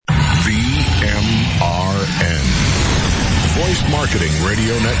Marketing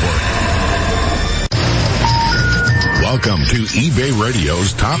Radio Network. Welcome to eBay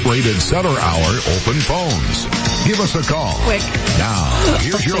Radio's top-rated Seller Hour open phones. Give us a call. Quick. Now,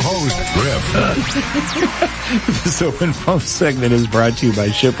 here's your host, Griff. This open phone segment is brought to you by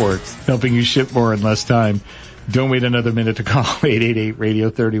ShipWorks, helping you ship more in less time. Don't wait another minute to call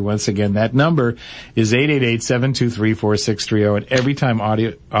 888-Radio-30. Once again, that number is 888-723-4630. And every time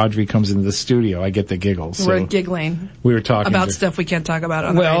Audrey comes into the studio, I get the giggles. So we're giggling. We were talking about stuff we can't talk about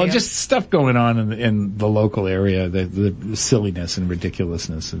on the radio. Well, just stuff going on in the local area, the silliness and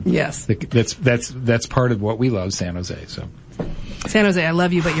ridiculousness. And yes. That's part of what we love, San Jose. So, San Jose, I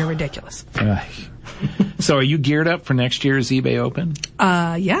love you, but you're ridiculous. So are you geared up for next year's eBay Open?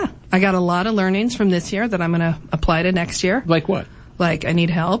 Yeah. I got a lot of learnings from this year that I'm going to apply to next year. Like what? Like, I need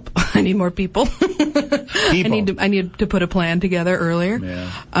help. I need more people. I need to put a plan together earlier.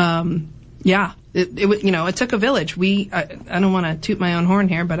 Yeah. It took a village. I don't want to toot my own horn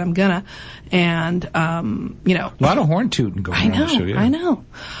here, but I'm gonna. And, a lot of horn tooting going on the show, yeah. I know.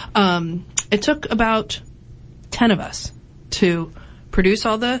 It took about 10 of us to produce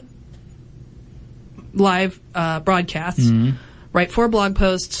all the live broadcasts, write 4 blog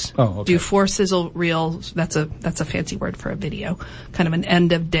posts, do 4 sizzle reels. That's a fancy word for a video, kind of an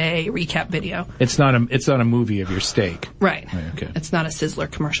end of day recap video. It's not a movie of your steak, right? Okay. It's not a Sizzler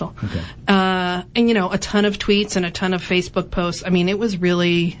commercial. Okay. And a ton of tweets and a ton of Facebook posts. I mean, it was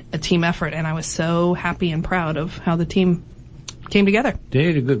really a team effort, and I was so happy and proud of how the team came together.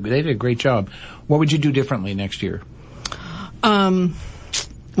 They did a great job. What would you do differently next year?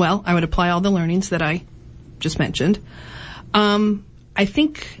 Well, I would apply all the learnings that I just mentioned. I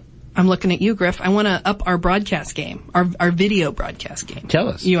think I'm looking at you, Griff. I want to up our broadcast game, our video broadcast game. Tell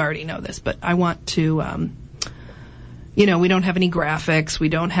us. You already know this, but I want to, we don't have any graphics. We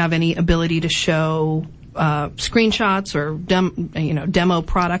don't have any ability to show screenshots or demo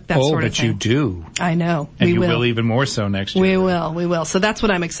product, that sort of thing. Oh, but you do. I know. And you will even more so next year. We will. So that's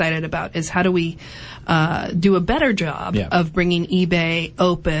what I'm excited about, is how do we do a better job of bringing eBay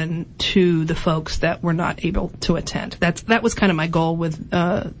Open to the folks that were not able to attend. That was kind of my goal with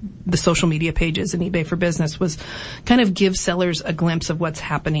the social media pages in eBay for Business, was kind of give sellers a glimpse of what's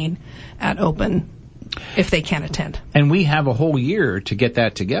happening at Open if they can't attend. And we have a whole year to get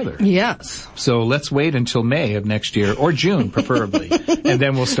that together. Yes. So let's wait until May of next year, or June preferably, and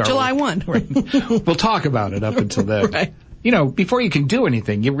then we'll start. July 1. We'll talk about it up until then. Right. Before you can do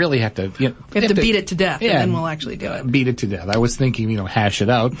anything, you really have to... You have to beat it to death, and then we'll actually do it. Beat it to death. I was thinking, hash it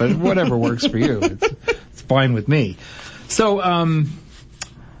out, but whatever works for you. It's fine with me. So,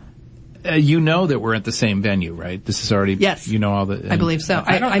 that we're at the same venue, right? This is already... Yes. All the... I believe so.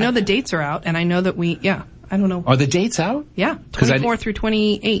 I know the dates are out, and I know that I don't know. Are the dates out? Yeah, 24 through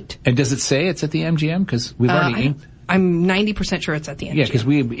 28. And does it say it's at the MGM? Because we've already inked... I'm 90% sure it's at the MGM. Yeah, because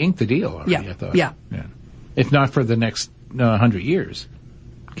we inked the deal already, I thought. Yeah. If not for the next 100 years.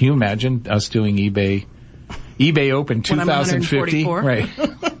 Can you imagine us doing eBay Open 2050? Right.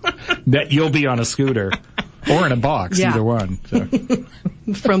 That you'll be on a scooter or in a box, either one. So.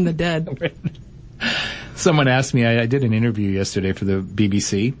 From the dead. Someone asked me, I did an interview yesterday for the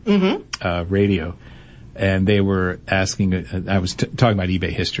BBC radio, and they were asking, I was talking about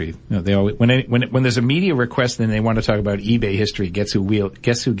eBay history. They always, when there's a media request and they want to talk about eBay history, guess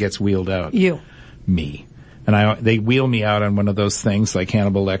who gets wheeled out? You. Me. And they wheel me out on one of those things like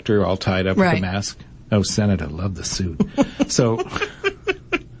Hannibal Lecter, all tied up with a mask. Oh, Senator, love the suit. So,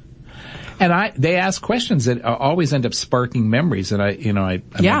 and they ask questions that always end up sparking memories that I've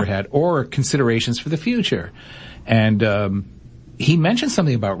never had, or considerations for the future. And he mentioned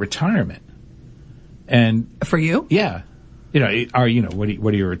something about retirement. And for you? Yeah. What are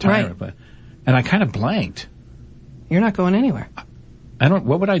your retirement plans? And I kind of blanked. You're not going anywhere.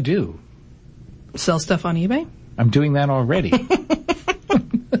 What would I do? Sell stuff on eBay? I'm doing that already.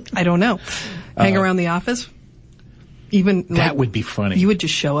 I don't know. Hang around the office? Even that would be funny. You would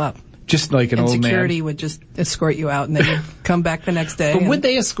just show up. Just like an old man. And security would just escort you out, and then you'd come back the next day. But would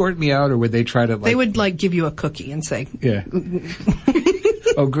they escort me out, or would they try to They would give you a cookie and say... Yeah.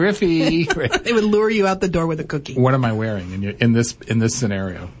 Oh, Griffey. They would lure you out the door with a cookie. What am I wearing in this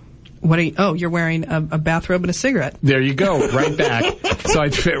scenario? You're wearing a bathrobe and a cigarette. There you go, right back. So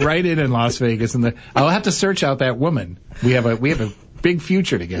I'd fit right in Las Vegas, and I'll have to search out that woman. We have a big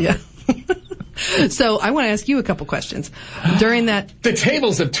future together. Yeah. So I want to ask you a couple questions. During that, the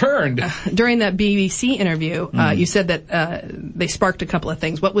tables have turned. During that BBC interview, you said that they sparked a couple of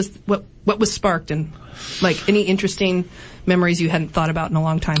things. What was sparked, and like any interesting memories you hadn't thought about in a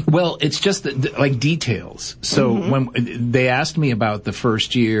long time? Well, it's just like details. So when they asked me about the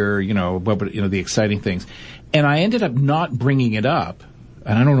first year, the exciting things, and I ended up not bringing it up,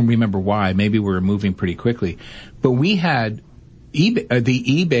 and I don't remember why. Maybe we were moving pretty quickly, but we had eBay,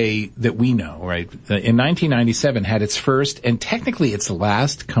 the eBay that we know, right, in 1997 had its first and technically its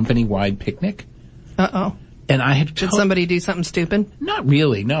last company-wide picnic. Uh-oh. And I had Did somebody do something stupid? Not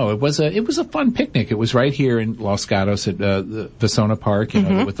really, no. It was a fun picnic. It was right here in Los Gatos at the Vasona Park,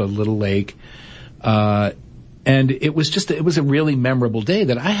 with a little lake. And it was a really memorable day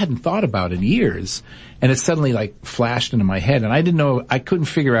that I hadn't thought about in years. And it suddenly like flashed into my head, and I couldn't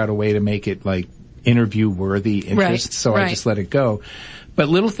figure out a way to make it like interview-worthy interest, so I just let it go. But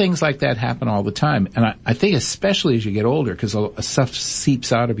little things like that happen all the time. And I think especially as you get older, because stuff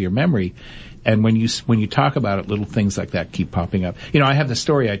seeps out of your memory. And when you talk about it, little things like that keep popping up. I have the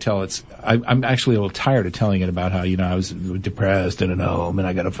story I tell. I'm actually a little tired of telling it about how, I was depressed and at home, and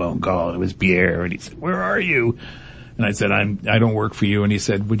I got a phone call, and it was Pierre, and he said, "Where are you?" And I said, I don't work for you. And he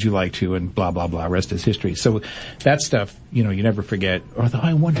said, "Would you like to?" And blah, blah, blah, rest is history. So that stuff, you never forget. Although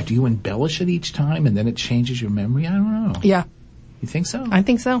I wonder, do you embellish it each time and then it changes your memory? I don't know. Yeah. You think so? I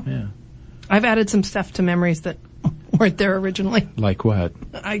think so. Yeah. I've added some stuff to memories that weren't there originally. Like what?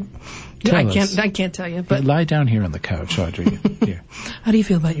 I can't tell you, but lie down here on the couch, Audrey. Here. How do you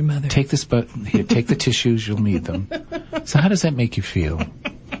feel about your mother? Take this here, take the tissues, you'll need them. So how does that make you feel?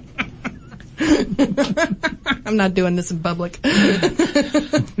 I'm not doing this in public.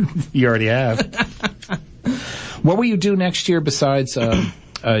 You already have. What will you do next year besides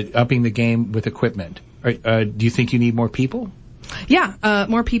upping the game with equipment? Do you think you need more people? Yeah,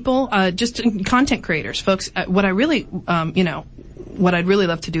 more people, just content creators, folks. What I'd really love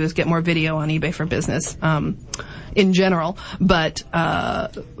to do is get more video on eBay for Business, in general. But, I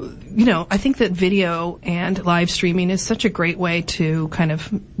think that video and live streaming is such a great way to kind of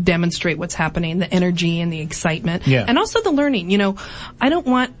demonstrate what's happening, the energy and the excitement. Yeah. And also the learning. I don't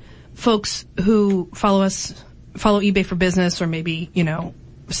want folks who follow eBay for Business or maybe,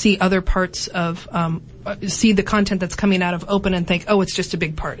 see other parts of, see the content that's coming out of Open and think, oh, it's just a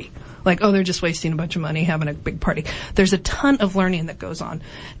big party. Like, oh, they're just wasting a bunch of money having a big party. There's a ton of learning that goes on.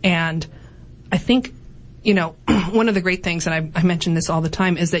 And I think, one of the great things, and I mention this all the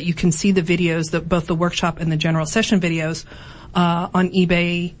time, is that you can see the videos, both the workshop and the general session videos, on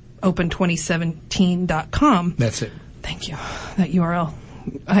eBayOpen2017.com. That's it. Thank you. That URL.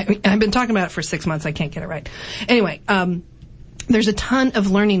 I've been talking about it for 6 months. I can't get it right. Anyway, there's a ton of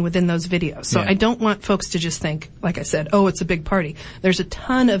learning within those videos. So I don't want folks to just think, like I said, oh, it's a big party. There's a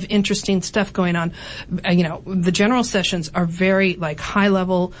ton of interesting stuff going on. The general sessions are very high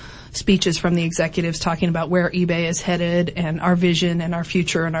level speeches from the executives talking about where eBay is headed and our vision and our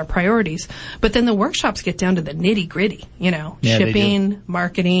future and our priorities. But then the workshops get down to the nitty gritty, shipping,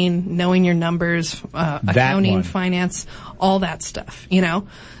 marketing, knowing your numbers, accounting, finance, all that stuff,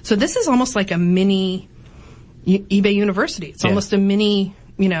 So this is almost like a mini eBay University. It's almost a mini,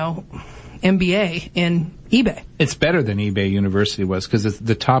 MBA in eBay. It's better than eBay University was because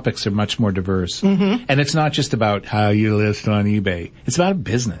the topics are much more diverse. Mm-hmm. And it's not just about how you list on eBay. It's about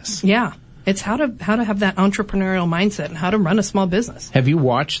business. Yeah. It's how to have that entrepreneurial mindset and how to run a small business. Have you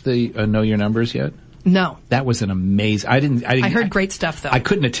watched the Know Your Numbers yet? No. That was an amazing. I heard great stuff though. I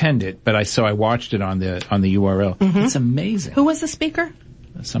couldn't attend it, but I watched it on the URL. Mm-hmm. It's amazing. Who was the speaker?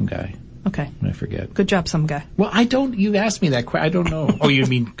 Some guy. Okay. I forget. Good job, some guy. Well, you asked me that question. I don't know. Oh, you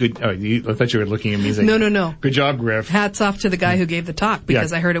mean good? Oh, I thought you were looking at me saying, No. Good job, Griff. Hats off to the guy who gave the talk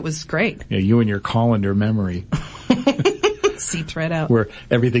because I heard it was great. Yeah, you and your colander memory. Seeps right out. Where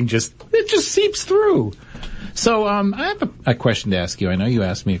everything just seeps through. So, I have a question to ask you. I know you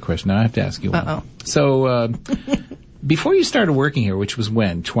asked me a question. Now I have to ask you one. Uh-oh. So, before you started working here, which was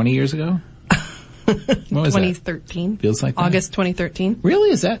when? 20 years ago? What was 2013. That? Feels like that? August 2013. Really?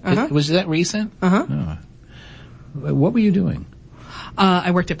 Is that, uh-huh. Was that recent? Uh-huh. Oh. What were you doing?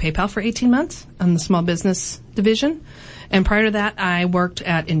 I worked at PayPal for 18 months on the small business division. And prior to that, I worked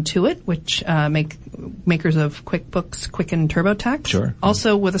at Intuit, which, makers of QuickBooks, Quick and TurboTax. Sure.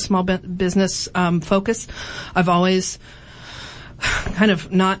 Also with a small business, focus. I've always kind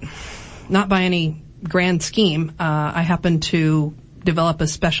of not by any grand scheme, I happen to develop a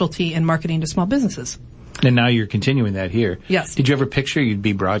specialty in marketing to small businesses. And now you're continuing that here. Yes. Did you ever picture you'd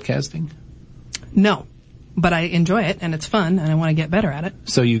be broadcasting? No. But I enjoy it, and it's fun, and I want to get better at it.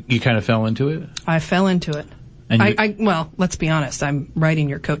 So you kind of fell into it? I fell into it. And well, let's be honest. I'm riding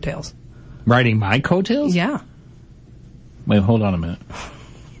your coattails. Riding my coattails? Yeah. Wait, hold on a minute.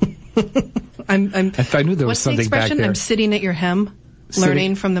 I knew there was something back there. I'm sitting at your hem,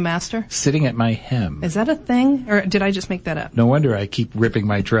 learning from the master? Sitting at my hem. Is that a thing? Or did I just make that up? No wonder I keep ripping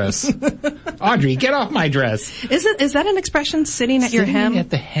my dress. Audrey, get off my dress. Is that an expression, sitting at your hem? Sitting at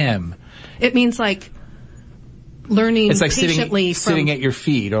the hem. It means like learning it's like patiently sitting at your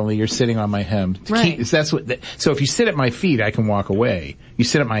feet, only you're sitting on my hem. Right. So if you sit at my feet, I can walk away. You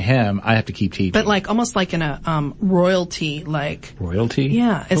sit at my hem, I have to keep teaching. But like almost like in a royalty, like royalty.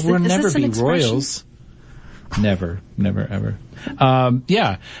 Yeah, but we'll never be royals. Never, ever.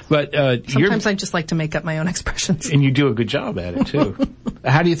 Yeah, but sometimes I just like to make up my own expressions, and you do a good job at it too.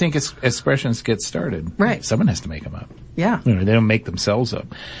 How do you think expressions get started? Right, someone has to make them up. Yeah, they don't make themselves up.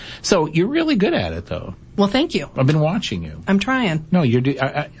 So you're really good at it, though. Well, thank you. I've been watching you. I'm trying. No,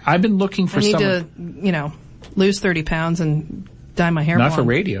 I've been looking for. I need to, lose 30 pounds and dye my hair. Not for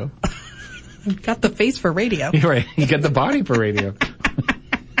radio. You've got the face for radio. You're right. You got the body for radio.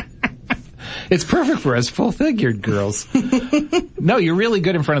 It's perfect for us full-figured girls. No, you're really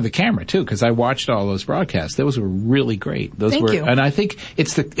good in front of the camera too, because I watched all those broadcasts. Those were really great. Thank you. And I think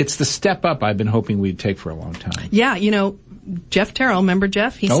it's the step up I've been hoping we'd take for a long time. Yeah, Jeff Terrell, remember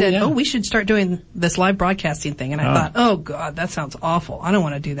Jeff? He said, we should start doing this live broadcasting thing. And I thought, oh God, that sounds awful. I don't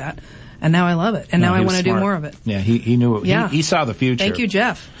want to do that. And now I love it. And now I want to do more of it. Yeah, he knew it. Yeah. He saw the future. Thank you,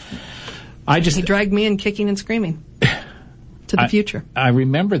 Jeff. He dragged me in kicking and screaming to the future. I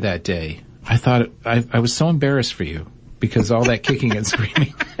remember that day. I thought I was so embarrassed for you because all that kicking and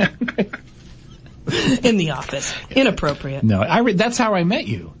screaming. In the office. Inappropriate. No, that's how I met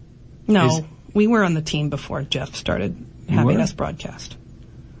you. No, we were on the team before Jeff started having us broadcast.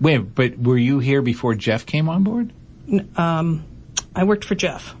 Wait, but were you here before Jeff came on board? I worked for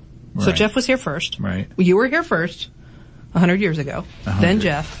Jeff. Right. So Jeff was here first. Right. You were here first, 100 years ago. 100. Then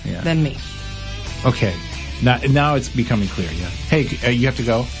Jeff. Yeah. Then me. Okay. Now it's becoming clear, yeah. Hey, you have to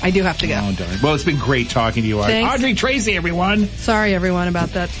go? I do have to go. Oh, darn. Well, it's been great talking to you, Audrey. Thanks. Audrey Tracy, everyone. Sorry, everyone, about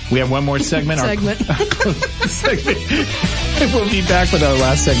that. We have one more segment. segment. We'll be back with our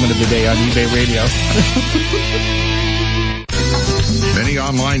last segment of the day on eBay Radio. Many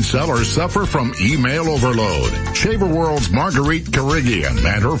online sellers suffer from email overload. Shaver World's Marguerite Carrigian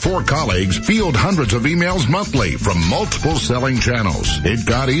and her 4 colleagues field hundreds of emails monthly from multiple selling channels. It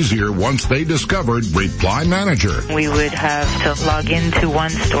got easier once they discovered Reply Manager. We would have to log into one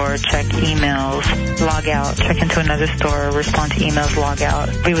store, check emails, log out, check into another store, respond to emails, log out.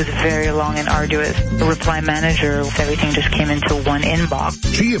 It was very long and arduous. The Reply Manager, everything just came into one inbox.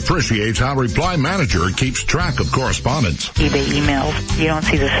 She appreciates how Reply Manager keeps track of correspondence. eBay emails. You don't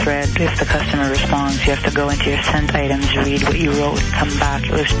see the thread if the customer responds. You have to go into your sent items, read what you wrote, come back.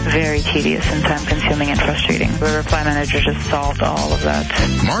 It was very tedious and time-consuming and frustrating. The Reply Manager just solved all of that.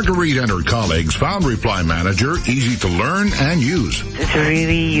 Marguerite and her colleagues found Reply Manager easy to learn and use. It's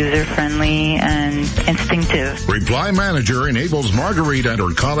really user-friendly and instinctive. Reply Manager enables Marguerite and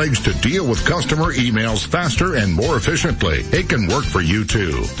her colleagues to deal with customer emails faster and more efficiently. It can work for you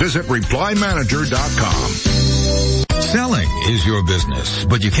too. Visit ReplyManager.com. Selling is your business,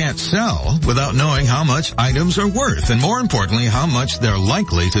 but you can't sell without knowing how much items are worth and, more importantly, how much they're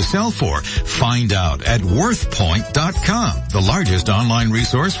likely to sell for. Find out at worthpoint.com, the largest online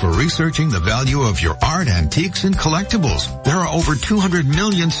resource for researching the value of your art, antiques, and collectibles. There are over 200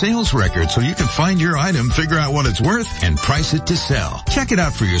 million sales records, so you can find your item, figure out what it's worth, and price it to sell. Check it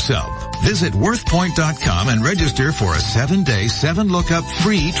out for yourself. Visit worthpoint.com and register for a 7-day, 7-lookup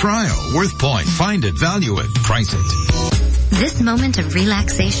free trial. WorthPoint. Find it, value it, price it. This moment of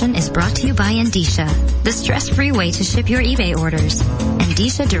relaxation is brought to you by Endicia, the stress-free way to ship your eBay orders.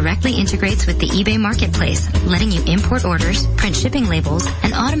 Endicia directly integrates with the eBay marketplace, letting you import orders, print shipping labels,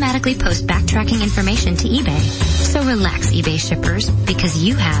 and automatically post backtracking information to eBay. So relax, eBay shippers, because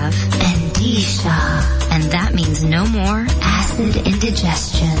you have Endicia. And that means no more acid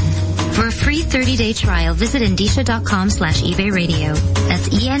indigestion. For a free 30-day trial, visit Endicia.com/eBay Radio. That's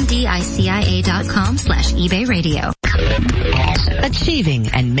ENDICIA.com/eBay Radio. Achieving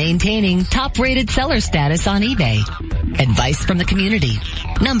and maintaining top-rated seller status on eBay. Advice from the community.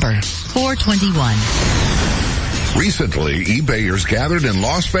 Number 421. Recently, eBayers gathered in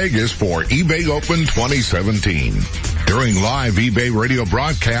Las Vegas for eBay Open 2017. During live eBay radio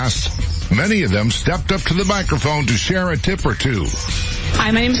broadcasts, many of them stepped up to the microphone to share a tip or two. Hi,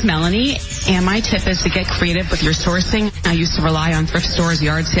 my name is Melanie, and my tip is to get creative with your sourcing. I used to rely on thrift stores,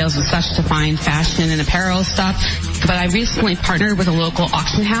 yard sales, and such to find fashion and apparel stuff, but I recently partnered with a local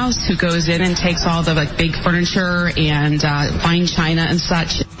auction house who goes in and takes all the big furniture and fine china and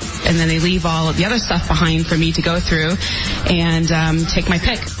such, and then they leave all of the other stuff behind for me to go through and take my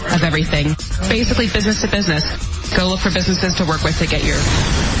pick of everything. Basically, business to business. Go look for businesses to work with to get your...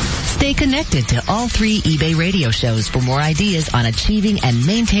 Stay connected to all 3 eBay radio shows for more ideas on achieving and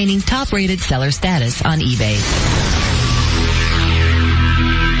maintaining top-rated seller status on eBay.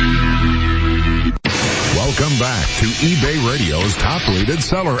 Welcome back to eBay Radio's Top-Rated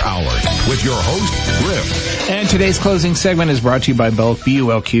Seller Hour with your host, Griff. And today's closing segment is brought to you by Bulk,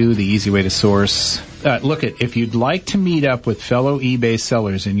 BULQ, the easy way to source. If you'd like to meet up with fellow eBay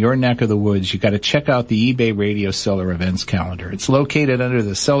sellers in your neck of the woods, you got to check out the eBay Radio Seller Events Calendar. It's located under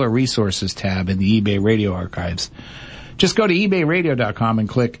the Seller Resources tab in the eBay Radio Archives. Just go to ebayradio.com and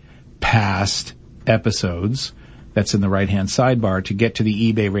click Past Episodes. That's in the right-hand sidebar to get to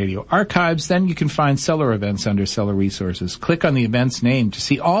the eBay Radio Archives. Then you can find seller events under Seller Resources. Click on the event's name to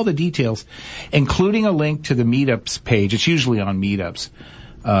see all the details, including a link to the Meetups page. It's usually on Meetups.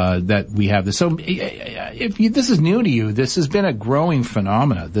 That we have this. So if this is new to you, this has been a growing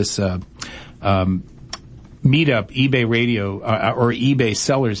phenomena, this meetup, eBay Radio, or eBay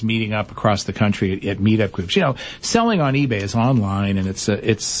sellers meeting up across the country at meetup groups. You know, selling on eBay is online, and it's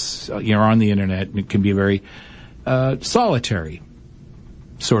on the internet, and it can be a very solitary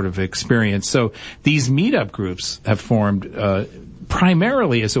sort of experience. So these meetup groups have formed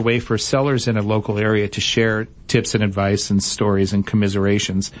primarily as a way for sellers in a local area to share tips and advice and stories and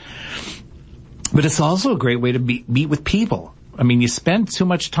commiserations. But it's also a great way to meet with people. I mean, you spend too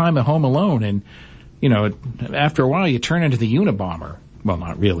much time at home alone, and, after a while you turn into the Unabomber. Well,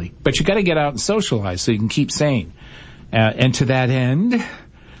 not really. But you got to get out and socialize so you can keep sane. And to that end,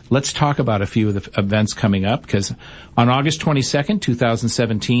 let's talk about a few of the events coming up, because on August 22nd,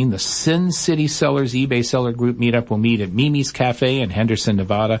 2017, the Sin City Sellers eBay Seller Group meetup will meet at Mimi's Cafe in Henderson,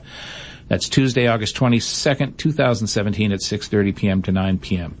 Nevada. That's Tuesday, August 22nd, 2017 at 6:30 p.m. to 9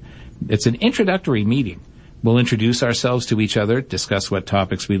 p.m. It's an introductory meeting. We'll introduce ourselves to each other, discuss what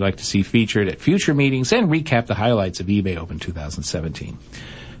topics we'd like to see featured at future meetings, and recap the highlights of eBay Open 2017.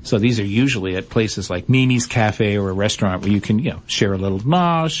 So these are usually at places like Mimi's Cafe or a restaurant where you can, share a little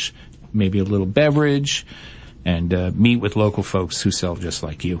nosh, maybe a little beverage, and meet with local folks who sell just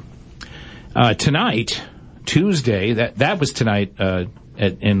like you. Tonight, Tuesday, that was tonight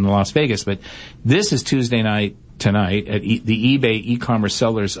in Las Vegas, but this is Tuesday night tonight at the eBay e-commerce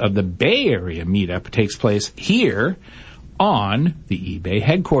sellers of the Bay Area meetup. It takes place here on the eBay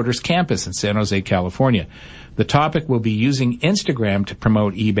headquarters campus in San Jose, California. The topic will be using Instagram to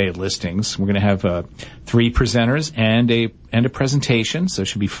promote eBay listings. We're going to have 3 presenters and a presentation, so it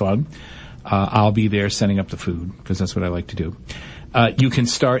should be fun. I'll be there setting up the food because that's what I like to do. It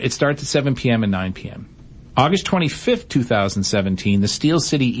starts at 7 p.m. and 9 p.m. August 25th, 2017, the Steel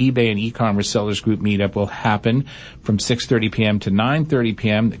City eBay and e-commerce sellers group meetup will happen from 6:30 p.m. to 9:30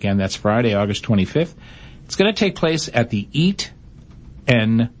 p.m. Again, that's Friday, August 25th. It's going to take place at the Eat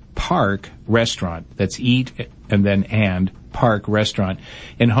and Park Restaurant. That's Eat and then and Park Restaurant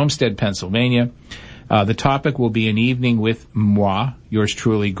in Homestead, Pennsylvania. The topic will be an evening with moi, yours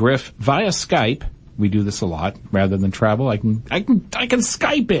truly, Griff, via Skype. We do this a lot. Rather than travel, I can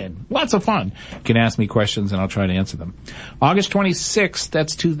Skype in. Lots of fun. You can ask me questions and I'll try to answer them. August 26th,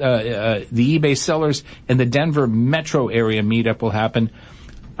 that's the eBay sellers in the Denver metro area meetup will happen.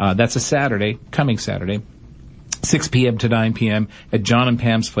 That's a Saturday, coming Saturday. 6 p.m. to 9 p.m. at John and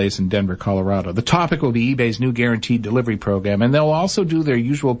Pam's place in Denver, Colorado. The topic will be eBay's new guaranteed delivery program, and they'll also do their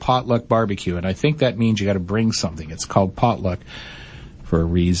usual potluck barbecue, and I think that means you got to bring something. It's called potluck for a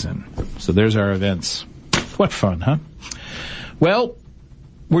reason. So there's our events. What fun, huh? Well,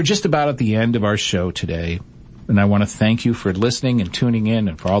 we're just about at the end of our show today, and I want to thank you for listening and tuning in,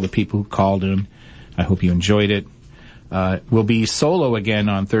 and for all the people who called in. I hope you enjoyed it. We'll be solo again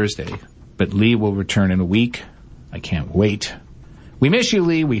on Thursday, but Lee will return in a week. I can't wait. We miss you,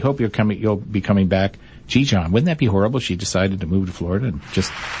 Lee. We hope you'll be coming back. Gee, John, wouldn't that be horrible? She decided to move to Florida and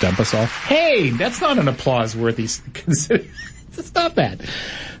just dump us all. Hey, that's not an applause-worthy. It's not that.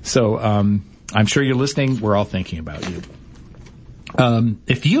 So, I'm sure you're listening. We're all thinking about you.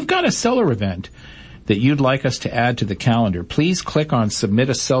 If you've got a seller event that you'd like us to add to the calendar, please click on Submit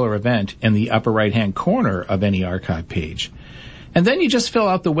a Seller Event in the upper right-hand corner of any archive page. And then you just fill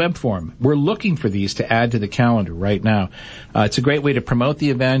out the web form. We're looking for these to add to the calendar right now. It's a great way to promote the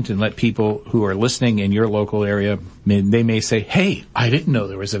event and let people who are listening in your local area, they may say, hey, I didn't know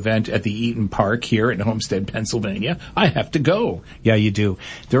there was an event at the Eaton Park here in Homestead, Pennsylvania. I have to go. Yeah, you do.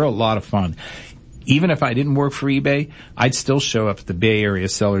 They're a lot of fun. Even if I didn't work for eBay, I'd still show up at the Bay Area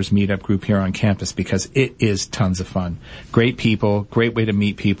Sellers Meetup group here on campus because it is tons of fun. Great people, great way to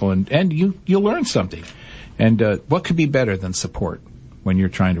meet people, and you'll learn something. And what could be better than support when you're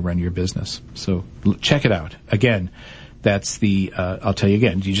trying to run your business? So check it out. Again, that's I'll tell you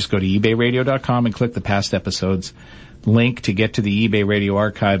again, you just go to ebayradio.com and click the past episodes link to get to the eBay Radio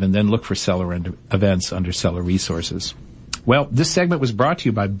archive, and then look for seller events under seller resources. Well, this segment was brought to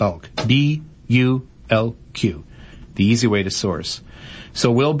you by Bulk, B-U-L-Q, the easy way to source.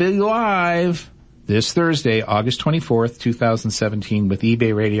 So we'll be live this Thursday, August 24th, 2017, with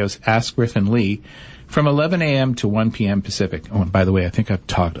eBay Radio's Ask Griffin Lee, from 11 a.m. to 1 p.m. Pacific. Oh, and by the way, I think I've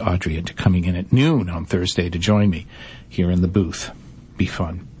talked Audrey into coming in at noon on Thursday to join me here in the booth. Be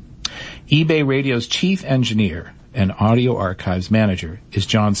fun. eBay Radio's chief engineer and audio archives manager is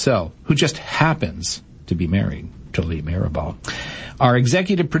John Sell, who just happens to be married to Lee Maribal. Our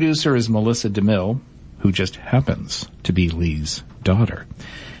executive producer is Melissa DeMille, who just happens to be Lee's daughter.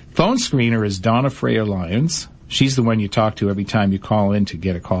 Phone screener is Donna Freyer-Lyons. She's the one you talk to every time you call in to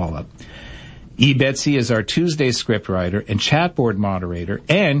get a call up. eBetsy is our Tuesday scriptwriter and chatboard moderator,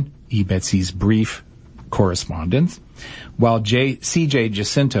 and eBetsy's brief correspondent, while CJ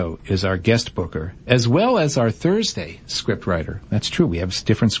Jacinto is our guest booker, as well as our Thursday scriptwriter. That's true, we have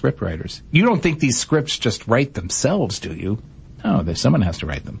different scriptwriters. You don't think these scripts just write themselves, do you? Oh, someone has to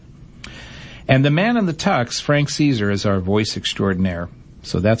write them. And the man in the tux, Frank Caesar, is our voice extraordinaire.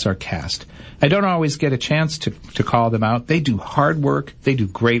 So that's our cast. I don't always get a chance to call them out. They do hard work, they do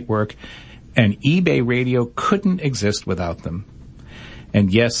great work, and eBay Radio couldn't exist without them.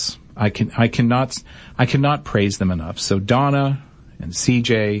 And yes, I cannot praise them enough. So Donna and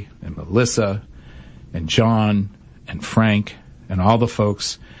CJ and Melissa and John and Frank and all the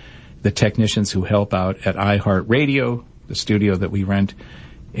folks, the technicians who help out at iHeartRadio, the studio that we rent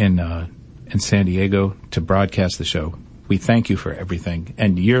in San Diego to broadcast the show. We thank you for everything,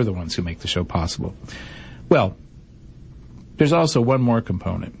 and you're the ones who make the show possible. Well, there's also one more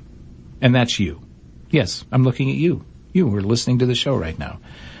component, and that's you. Yes, I'm looking at you. You who are listening to the show right now.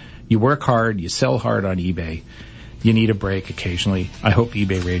 You work hard, you sell hard on eBay, you need a break occasionally. I hope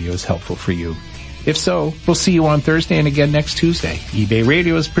eBay Radio is helpful for you. If so, we'll see you on Thursday and again next Tuesday. eBay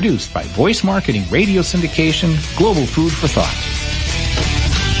Radio is produced by Voice Marketing Radio Syndication, Global Food for Thought.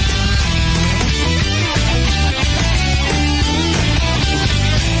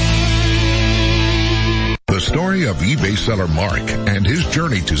 The story of eBay seller Mark and his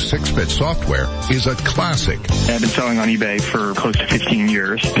journey to 6-Bit Software is a classic. I've been selling on eBay for close to 15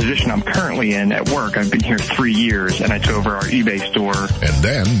 years. The position I'm currently in at work, I've been here 3 years, and I took over our eBay store. And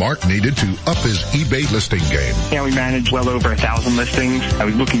then Mark needed to up his eBay listing game. Yeah, we managed well over 1,000 listings. I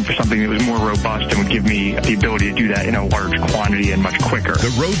was looking for something that was more robust and would give me the ability to do that in a large quantity and much quicker. The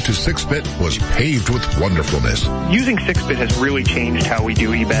road to 6-Bit was paved with wonderfulness. Using 6-Bit has really changed how we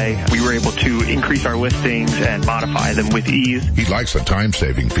do eBay. We were able to increase our listings and modify them with ease. He likes the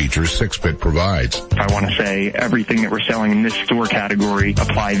time-saving features 6-Bit provides. If I want to say everything that we're selling in this store category,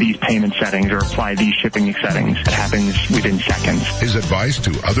 apply these payment settings or apply these shipping settings, it happens within seconds. His advice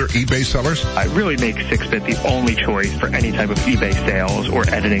to other eBay sellers? I really make 6-Bit the only choice for any type of eBay sales or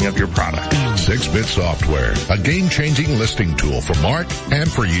editing of your products. 6-Bit Software, a game-changing listing tool for Mark and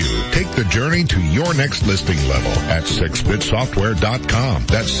for you. Take the journey to your next listing level at 6bitsoftware.com.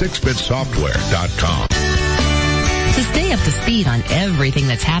 That's 6bitsoftware.com. To stay up to speed on everything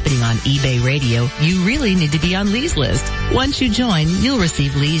that's happening on eBay Radio, you really need to be on Lee's list. Once you join, you'll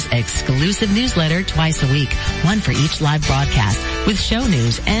receive Lee's exclusive newsletter twice a week, one for each live broadcast, with show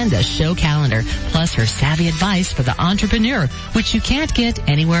news and a show calendar, plus her savvy advice for the entrepreneur, which you can't get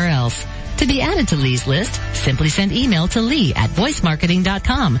anywhere else. To be added to Lee's list, simply send email to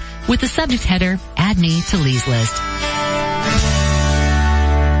lee@voicemarketing.com with the subject header, Add Me to Lee's List.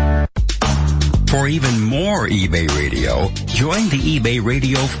 For even more eBay Radio, join the eBay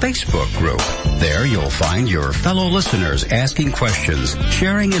Radio Facebook group. There you'll find your fellow listeners asking questions,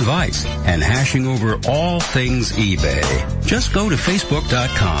 sharing advice, and hashing over all things eBay. Just go to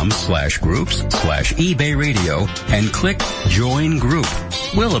facebook.com/groups/eBay Radio and click Join Group.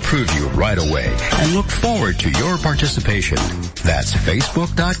 We'll approve you right away and look forward to your participation. That's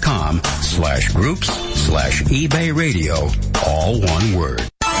facebook.com/groups/eBay Radio, all one word.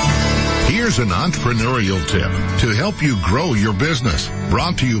 Here's an entrepreneurial tip to help you grow your business.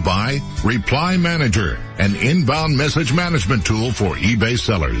 Brought to you by Reply Manager, an inbound message management tool for eBay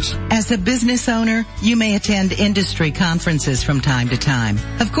sellers. As a business owner, you may attend industry conferences from time to time.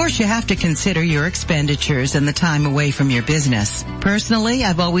 Of course, you have to consider your expenditures and the time away from your business. Personally,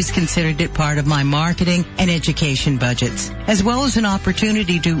 I've always considered it part of my marketing and education budgets, as well as an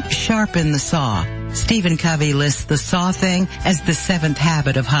opportunity to sharpen the saw. Stephen Covey lists the saw thing as the 7th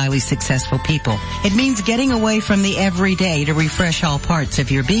habit of highly successful people. It means getting away from the everyday to refresh all parts of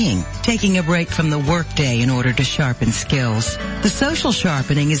your being, taking a break from the workday in order to sharpen skills. The social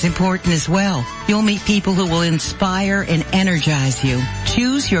sharpening is important as well. You'll meet people who will inspire and energize you.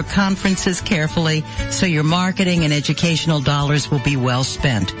 Choose your conferences carefully so your marketing and educational dollars will be well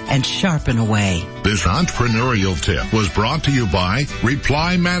spent, and sharpen away. This entrepreneurial tip was brought to you by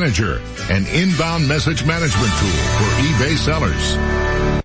Reply Manager, an inbound message management tool for eBay sellers.